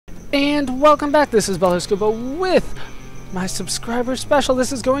And welcome back. This is Ballerscuba with my subscriber special.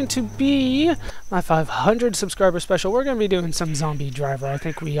 This is going to be my 500 subscriber special. We're going to be doing some zombie driver. I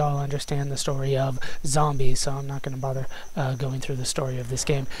think we all understand the story of zombies, so I'm not going to bother going through the story of this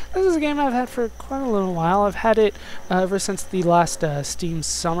game. This is a game I've had for quite a little while. I've had it ever since the last Steam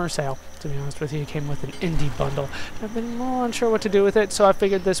summer sale. To be honest with you, it came with an indie bundle. I've been a little unsure what to do with it, so I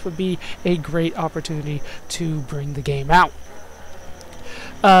figured this would be a great opportunity to bring the game out.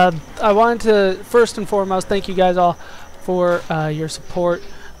 I wanted to first and foremost thank you guys all for your support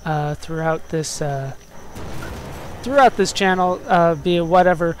throughout this channel, be it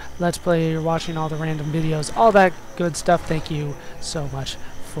whatever Let's Play you're watching, all the random videos, all that good stuff. Thank you so much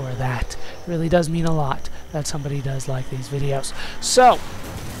for that. It really does mean a lot that somebody does like these videos. So,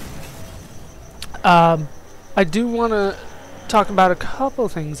 I do want to talk about a couple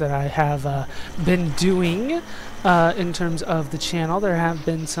things that I have been doing in terms of the channel. There have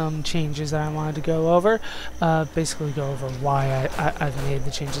been some changes that I wanted to go over, basically go over why I've made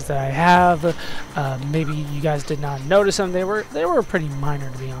the changes that I have. Maybe you guys did not notice them. They were pretty minor,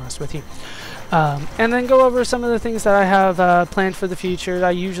 to be honest with you. And then go over some of the things that I have planned for the future.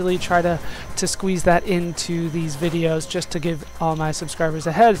 I usually try to squeeze that into these videos just to give all my subscribers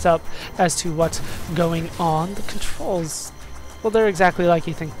a heads up as to what's going on. The controls, well, they're exactly like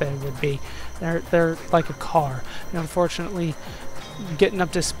you think they would be. They're like a car. And unfortunately, getting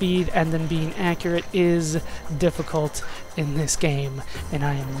up to speed and then being accurate is difficult in this game, and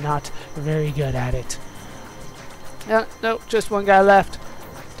I am not very good at it. No, just one guy left.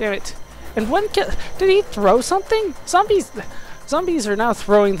 Damn it. And did he throw something? Zombies are now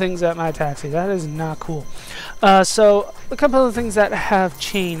throwing things at my taxi. That is not cool. So a couple of things that have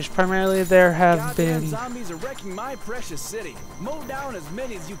changed. Primarily, there have been zombies are wrecking my precious city. Mow down as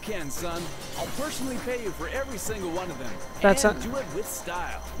many as you can, son. I'll personally pay you for every single one of them. And do it with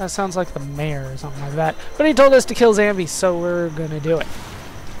style. That sounds like the mayor or something like that. But he told us to kill zombies, so we're gonna do it.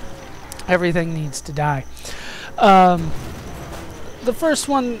 Everything needs to die. The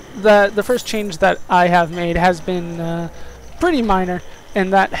first change that I have made has been pretty minor,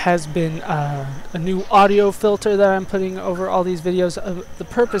 and that has been a new audio filter that I'm putting over all these videos. The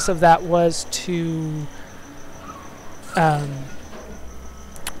purpose of that was to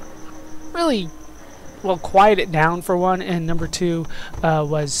really, well, quiet it down for one, and number two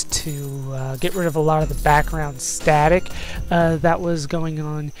was to get rid of a lot of the background static that was going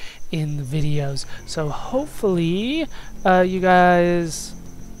on in the videos. So hopefully you guys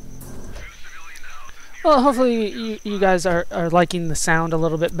are liking the sound a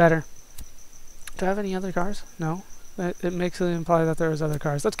little bit better. Do I have any other cars? No. It makes it imply that there's other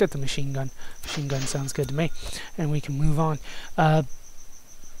cars. Let's get the machine gun. Machine gun sounds good to me, and we can move on.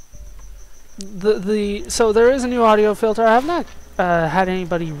 So there is a new audio filter. I have not had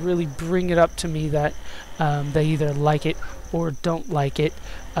anybody really bring it up to me that they either like it or don't like it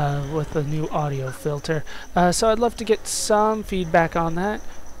with the new audio filter. So I'd love to get some feedback on that.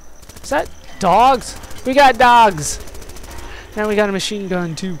 Is that dogs? We got dogs! Now we got a machine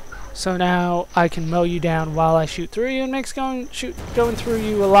gun too. So now I can mow you down while I shoot through you, and makes going through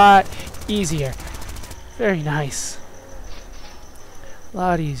you a lot easier. Very nice. A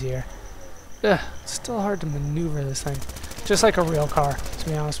lot easier. Ugh, it's still hard to maneuver this thing. Just like a real car, to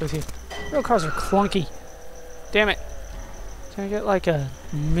be honest with you. Real cars are clunky. Damn it. Can I get like a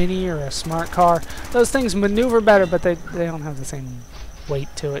mini or a smart car? Those things maneuver better, but they don't have the same weight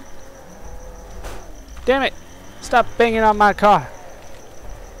to it. Damn it. Stop banging on my car.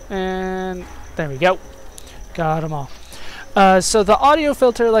 And there we go. Got them all. So the audio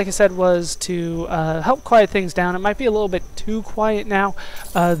filter, like I said, was to help quiet things down. It might be a little bit too quiet now.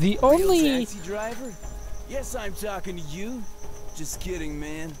 The only... Taxi driver? Yes, I'm talking to you. Just kidding,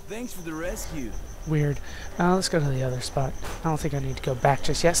 man. Thanks for the rescue. Weird. Let's go to the other spot. I don't think I need to go back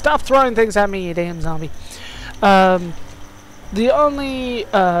just yet. Stop throwing things at me, you damn zombie. The only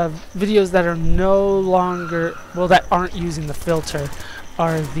videos that are no longer... well, that aren't using the filter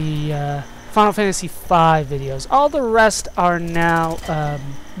are the Final Fantasy V videos. All the rest are now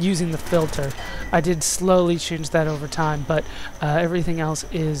using the filter. I did slowly change that over time, but everything else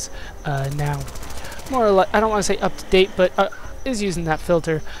is now more or less, I don't want to say up to date, but is using that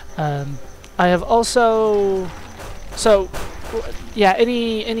filter. I have also, so yeah,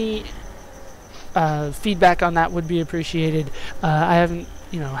 any feedback on that would be appreciated. I haven't,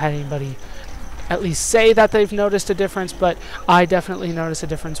 had anybody at least say that they've noticed a difference, but I definitely notice a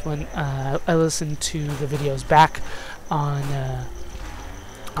difference when I listen to the videos back on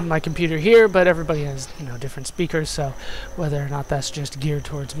my computer here. But everybody has different speakers, so whether or not that's just geared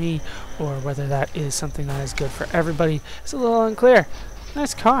towards me or whether that is something that is good for everybody is a little unclear.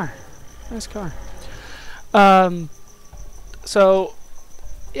 Nice car. Nice car. So,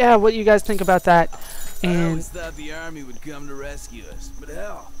 yeah, what you guys think about that? I And always thought the army would come to rescue us, but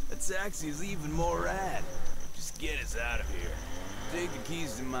hell, a taxi is even more rad. Just get us out of here. Take the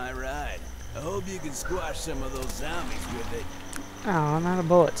keys to my ride. I hope you can squash some of those zombies with it. oh, I'm out of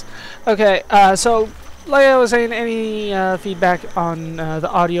bullets. Okay, so like I was saying, any feedback on the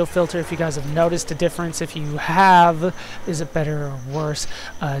audio filter? If you guys have noticed a difference, if you have, is it better or worse?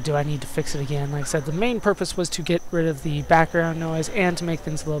 Do I need to fix it again? Like I said, the main purpose was to get rid of the background noise and to make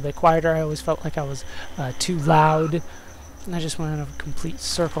things a little bit quieter. I always felt like I was too loud, and I just went in a complete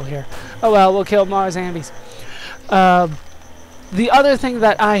circle here. Oh well, we'll kill more zombies. The other thing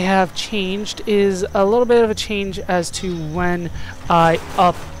that I have changed is a little bit of a change as to when I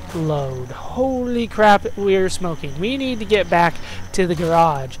upload. Holy crap, we're smoking. We need to get back to the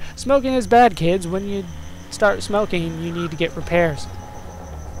garage. Smoking is bad, kids. When you start smoking, you need to get repairs.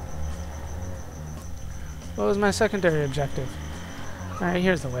 What was my secondary objective? Alright,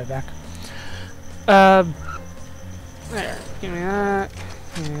 here's the way back. There. Give me that.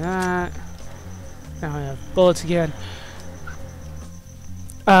 Give me that. Now I have bullets again.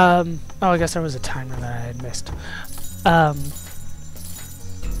 Oh, I guess there was a timer that I had missed. The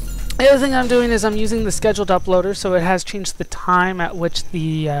other thing I'm doing is I'm using the scheduled uploader, so it has changed the time at which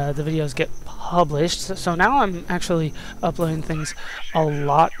the videos get published. So now I'm actually uploading things a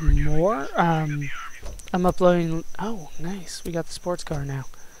lot more. I'm uploading... Oh, nice. We got the sports car now.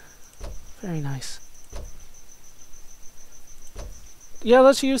 Very nice. Yeah,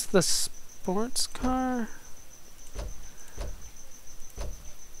 let's use the sports car.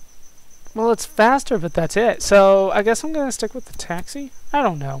 Well, it's faster, but that's it. So I guess I'm going to stick with the taxi. I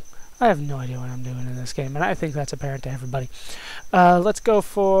don't know. I have no idea what I'm doing in this game, and I think that's apparent to everybody. Let's go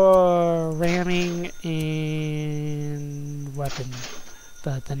for ramming and weapon.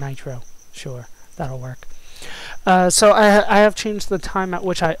 The nitro. Sure, that'll work. So I have changed the time at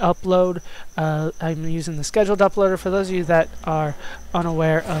which I upload. I'm using the scheduled uploader. For those of you that are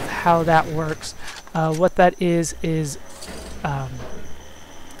unaware of how that works, what that is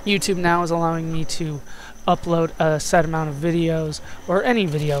YouTube now is allowing me to upload a set amount of videos, or any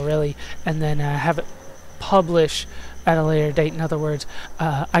video really, and then have it publish at a later date. In other words,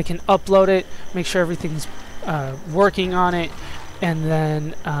 I can upload it, make sure everything's working on it, and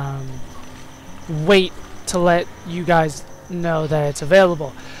then wait to let you guys know that it's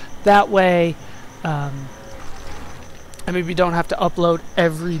available. That way, I maybe don't have to upload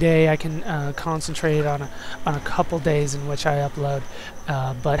every day. I can concentrate on a couple days in which I upload,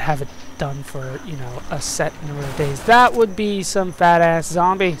 but have it done for, you know, a set number of days. That would be some fat ass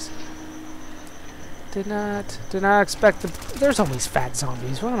zombies. Did not expect the... There's always fat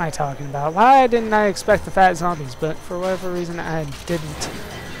zombies. What am I talking about? Why didn't I expect the fat zombies? But for whatever reason, I didn't.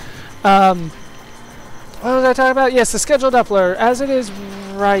 What was I talking about? Yes, the scheduled uploader. As it is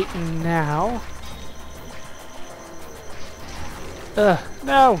right now...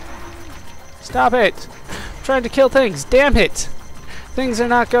 no! Stop it! I'm trying to kill things. Damn it! Things are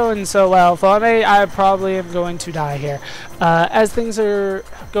not going so well for me. I probably am going to die here. As things are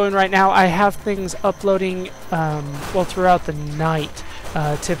going right now, I have things uploading, well, throughout the night,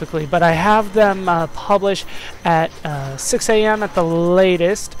 typically. But I have them publish at 6 a.m. at the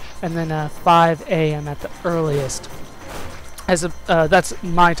latest, and then 5 a.m. at the earliest. As that's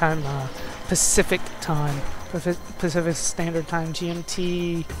my time, Pacific time. Pacific Standard Time,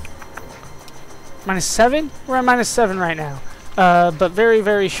 GMT. -7? We're at -7 right now. But very,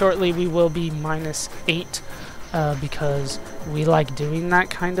 very shortly we will be -8 because we like doing that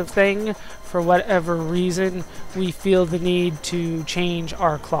kind of thing. For whatever reason, we feel the need to change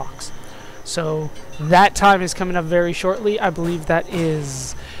our clocks. So that time is coming up very shortly. I believe that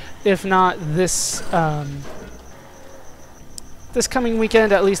is, if not this this coming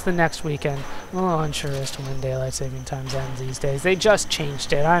weekend, at least the next weekend. I'm a little unsure as to when daylight saving times ends these days. They just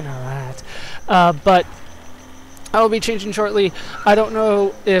changed it, I know that. But I will be changing shortly. I don't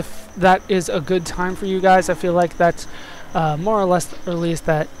know if that is a good time for you guys. I feel like that's more or less the earliest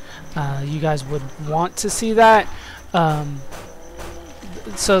that you guys would want to see that.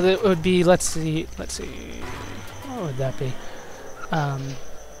 So that would be, let's see, what would that be?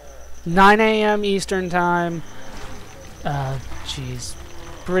 9 a.m. Eastern time. Jeez.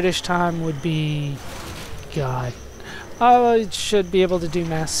 British time would be... God. I should be able to do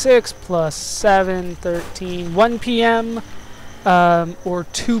math. 6 plus 7, 13, 1 p.m. Or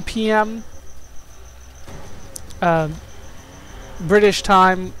 2 p.m. British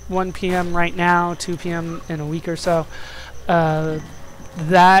time, 1 p.m. right now, 2 p.m. in a week or so.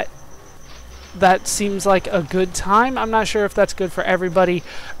 That that seems like a good time. I'm not sure if that's good for everybody,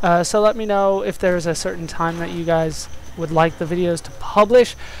 so let me know if there's a certain time that you guys would like the videos to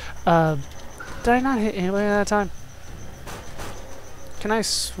publish. Did I not hit anybody at that time? Can I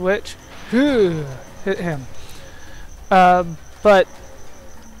switch? Hit him. But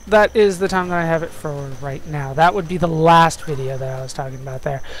that is the time that I have it for right now. That would be the last video that I was talking about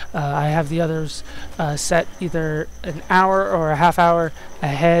there. I have the others set either an hour or a half hour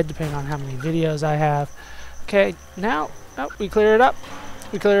ahead, depending on how many videos I have. Okay, now, oh, we clear it up.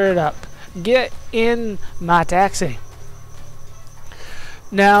 We clear it up. Get in my taxi.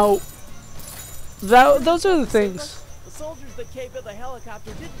 Now, those are the things. The soldiers that came in the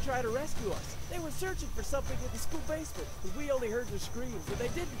helicopter didn't try to rescue us. They were searching for something in the school basement, but we only heard their screams, and they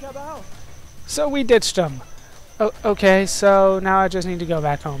didn't come out. So we ditched them. Oh, okay, so now I just need to go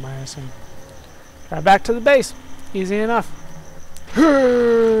back home, I assume. Right back to the base. Easy enough.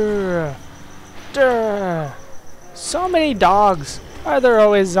 So many dogs. Why are there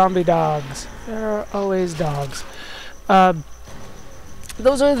always zombie dogs? There are always dogs.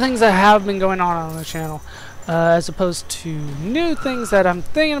 Those are the things that have been going on the channel. As opposed to new things that I'm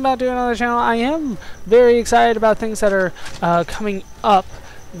thinking about doing on the channel. I am very excited about things that are coming up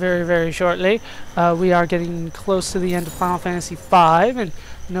very, very shortly. We are getting close to the end of Final Fantasy V, and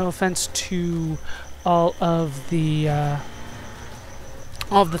no offense to all of the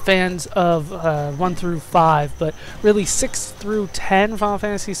fans of 1 through 5, but really 6 through 10, Final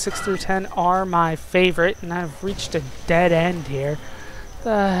Fantasy 6 through 10 are my favorite, and I've reached a dead end here.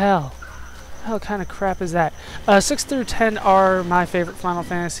 The hell? What kind of crap is that? 6 through 10 are my favorite Final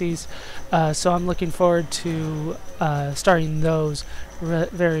Fantasies, so I'm looking forward to starting those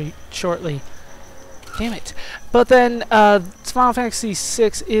very shortly. Damn it. But then Final Fantasy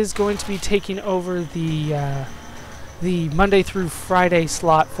VI is going to be taking over the Monday through Friday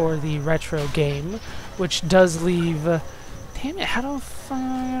slot for the retro game, which does leave... damn it, how do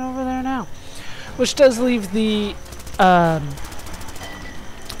I get over there now? Which does leave the...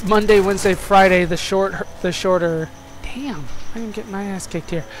 Monday, Wednesday, Friday, the shorter... Damn, I am getting my ass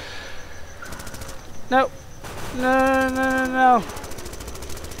kicked here. No. No, no, no, no, no.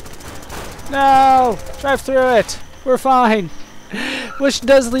 No! Drive through it. We're fine. Which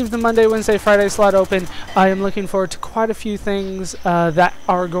does leave the Monday, Wednesday, Friday slot open. I am looking forward to quite a few things that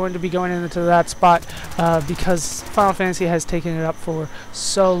are going to be going into that spot because Final Fantasy has taken it up for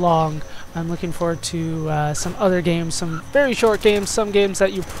so long. I'm looking forward to some other games, some very short games, some games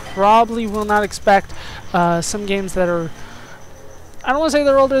that you probably will not expect, some games that are, I don't want to say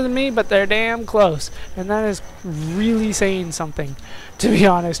they're older than me, but they're damn close. And that is really saying something, to be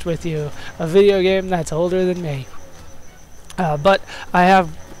honest with you. A video game that's older than me. But I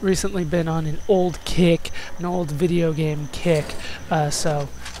have recently been on an old kick, an old video game kick, so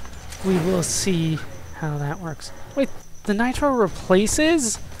we will see how that works. Wait, the Nitro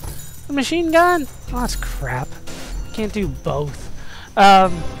replaces the machine gun? Oh, that's crap. I can't do both.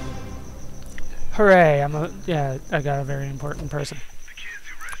 Hooray, I got a very important person.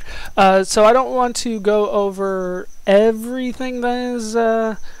 So I don't want to go over everything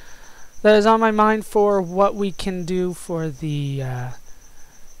that is on my mind for what we can do for the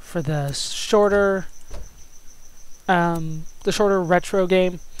shorter retro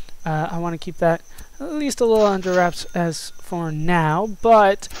game. I want to keep that at least a little under wraps as for now,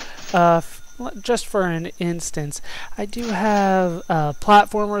 but just for an instance, I do have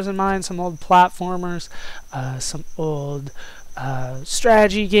platformers in mind, some old platformers, some old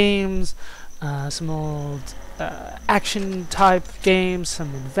strategy games, some old action type games, some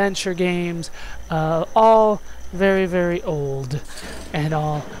adventure games, all very, very old and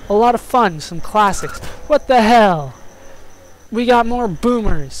all a lot of fun, some classics. What the hell? We got more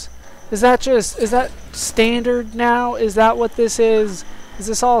boomers. Is that standard now? Is that what this is? Is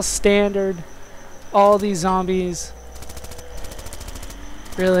this all standard? All these zombies?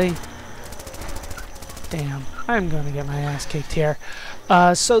 Really? Damn, I'm gonna get my ass kicked here.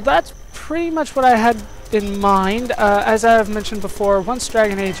 So that's pretty much what I had in mind. As I have mentioned before, once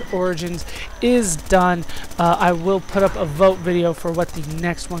Dragon Age Origins is done, I will put up a vote video for what the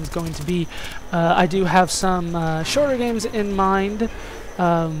next one's going to be. I do have some shorter games in mind,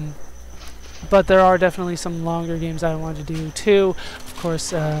 but there are definitely some longer games I want to do too. Of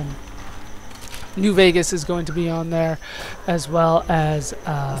course, New Vegas is going to be on there, as well as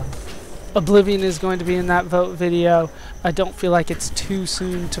Oblivion is going to be in that vote video. I don't feel like it's too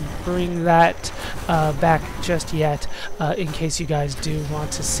soon to bring that back just yet, in case you guys do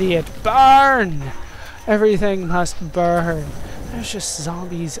want to see it burn. Everything must burn. There's just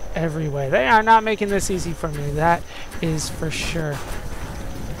zombies everywhere. They are not making this easy for me, that is for sure.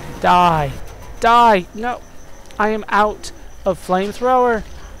 Die. Die. No. I am out of flamethrower.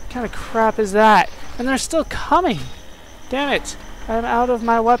 What kind of crap is that? And they're still coming. Damn it. I'm out of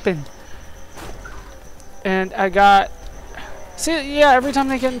my weapon. And I got... See, yeah, every time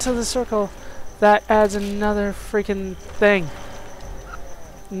they get into the circle, that adds another freaking thing.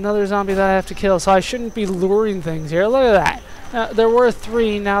 Another zombie that I have to kill. So I shouldn't be luring things here. Look at that. There were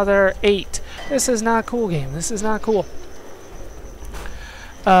 3, now there are 8. This is not cool, game. This is not cool.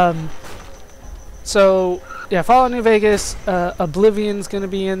 So, yeah, Fallout New Vegas, Oblivion's going to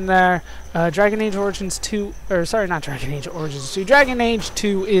be in there. Dragon Age Origins 2, or sorry, not Dragon Age Origins 2. Dragon Age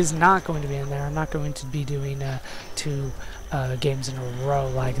 2 is not going to be in there. I'm not going to be doing 2 games in a row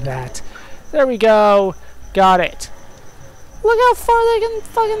like that. There we go. Got it. Look how far they can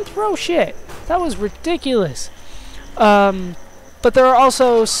fucking throw shit. That was ridiculous. But there are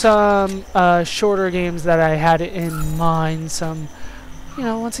also some shorter games that I had in mind. Some, you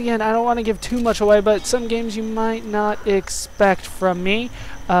know, once again, I don't want to give too much away, but some games you might not expect from me.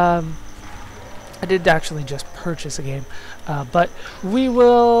 I did actually just purchase a game, but we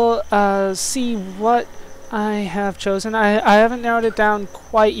will see what I have chosen. I haven't narrowed it down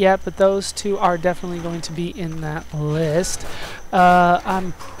quite yet, but those 2 are definitely going to be in that list.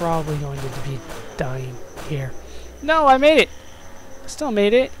 I'm probably going to be dying here. No, I made it. Still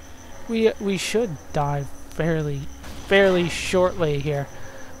made it. We should die fairly shortly here,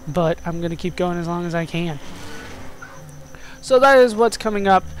 but I'm gonna keep going as long as I can. So that is what's coming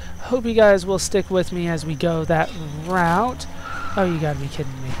up. Hope you guys will stick with me as we go that route. Oh, you gotta be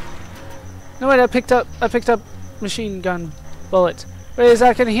kidding me. No, wait, I picked up machine gun bullets. Wait, is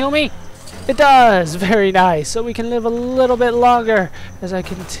that gonna heal me? It does! Very nice. So we can live a little bit longer as I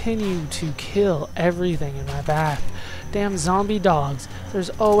continue to kill everything in my path. Damn zombie dogs. There's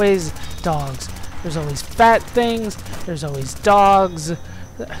always dogs. There's always fat things. There's always dogs.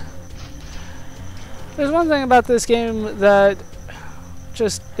 There's one thing about this game that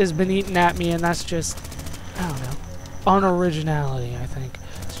just has been eating at me, and that's just, I don't know, unoriginality, I think.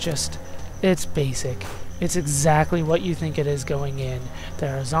 It's basic. It's exactly what you think it is going in.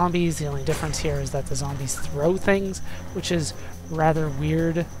 There are zombies. The only difference here is that the zombies throw things, which is rather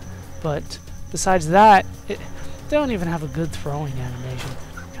weird. But besides that, they don't even have a good throwing animation.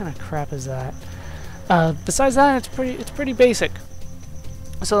 What kind of crap is that? Besides that, it's pretty basic.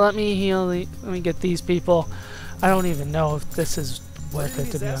 So let me get these people. I don't even know if this is worth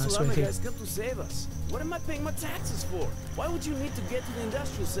it, to be honest with you. Come to save us. What am I paying my taxes for? Why would you need to get to the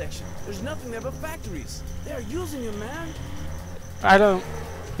industrial section? There's nothing there but factories. They are using you, man. I'm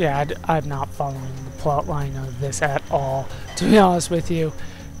not following the plot line of this at all, to be honest with you.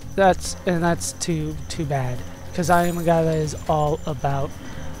 That's too bad, because I am a guy that is all about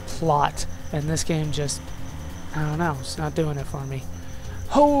plot, and this game just, I don't know, it's not doing it for me.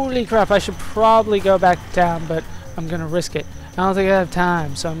 Holy crap, I should probably go back down, but I'm gonna risk it. I don't think I have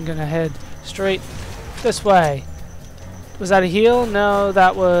time, so I'm gonna head straight this way. Was that a heal? No,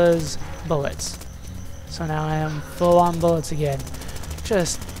 that was bullets. So now I am full on bullets again.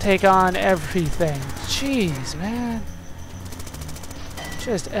 Just take on everything. Jeez, man.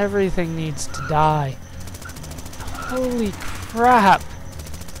 Just everything needs to die. Holy crap.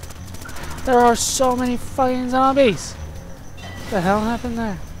 There are so many fucking zombies. What the hell happened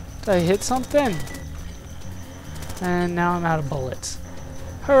there? Did I hit something? And now I'm out of bullets.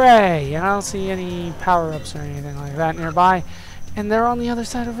 Hooray! And I don't see any power-ups or anything like that nearby. And they're on the other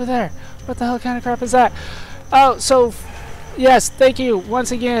side over there. What the hell kind of crap is that? Oh, so, yes, thank you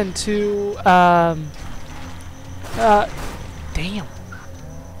once again to, damn.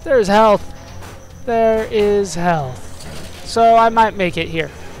 There's health. There is health. So I might make it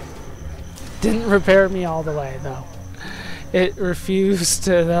here. Didn't repair me all the way, though. It refused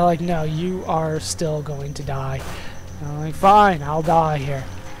to, they're like, no, you are still going to die. And I'm like, fine, I'll die here.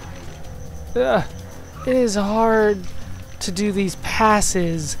 Ugh. It is hard to do these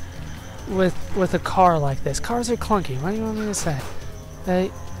passes with a car like this. Cars are clunky. What do you want me to say?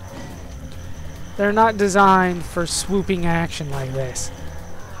 They're not designed for swooping action like this.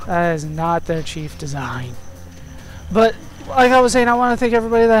 That is not their chief design. But like I was saying, I want to thank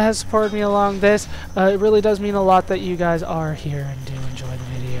everybody that has supported me along this. It really does mean a lot that you guys are here and do enjoy the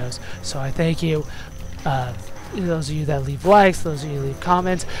videos. So I thank you. Those of you that leave likes, those of you that leave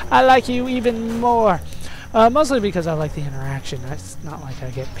comments, I like you even more. Mostly because I like the interaction. It's not like I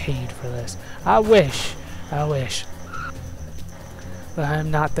get paid for this. I wish. But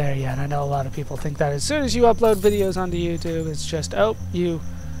I'm not there yet. I know a lot of people think that as soon as you upload videos onto YouTube, it's just, oh, you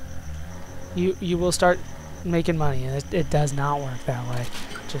will start making money. And it does not work that way.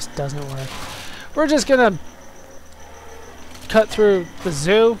 It just doesn't work. We're just gonna cut through the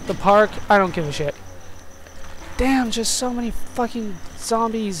zoo, the park. I don't give a shit. Damn, just so many fucking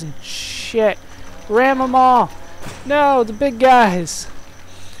zombies and shit. Ram them all. No, the big guys.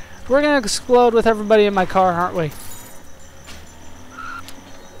 We're gonna explode with everybody in my car, aren't we?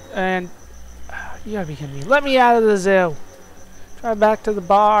 And you gotta be kidding me. Let me out of the zoo. Try back to the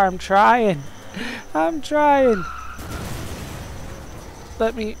bar. I'm trying. I'm trying.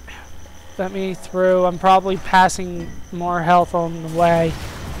 Let me through. I'm probably passing more health on the way.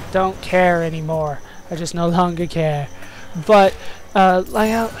 Don't care anymore. I just no longer care. But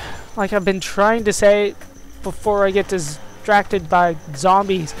like I've been trying to say before I get distracted by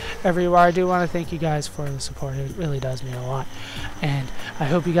zombies everywhere, I do want to thank you guys for the support. It really does mean a lot. And I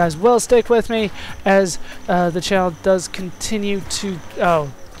hope you guys will stick with me as the channel does continue to...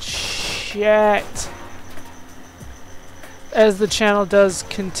 Oh, shit. As the channel does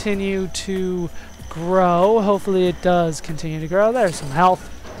continue to grow, hopefully it does continue to grow. There's some health.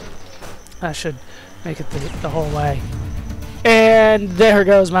 That should make it the whole way. And there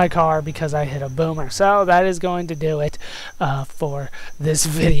goes my car because I hit a boomer. So that is going to do it for this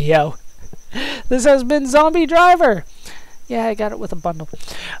video. This has been Zombie Driver. Yeah, I got it with a bundle.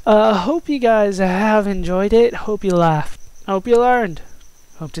 Hope you guys have enjoyed it. Hope you laughed. Hope you learned.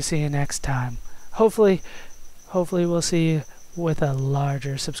 Hope to see you next time. Hopefully we'll see you with a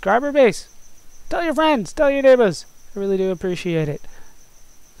larger subscriber base. Tell your friends, tell your neighbors. I really do appreciate it.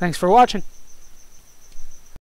 Thanks for watching.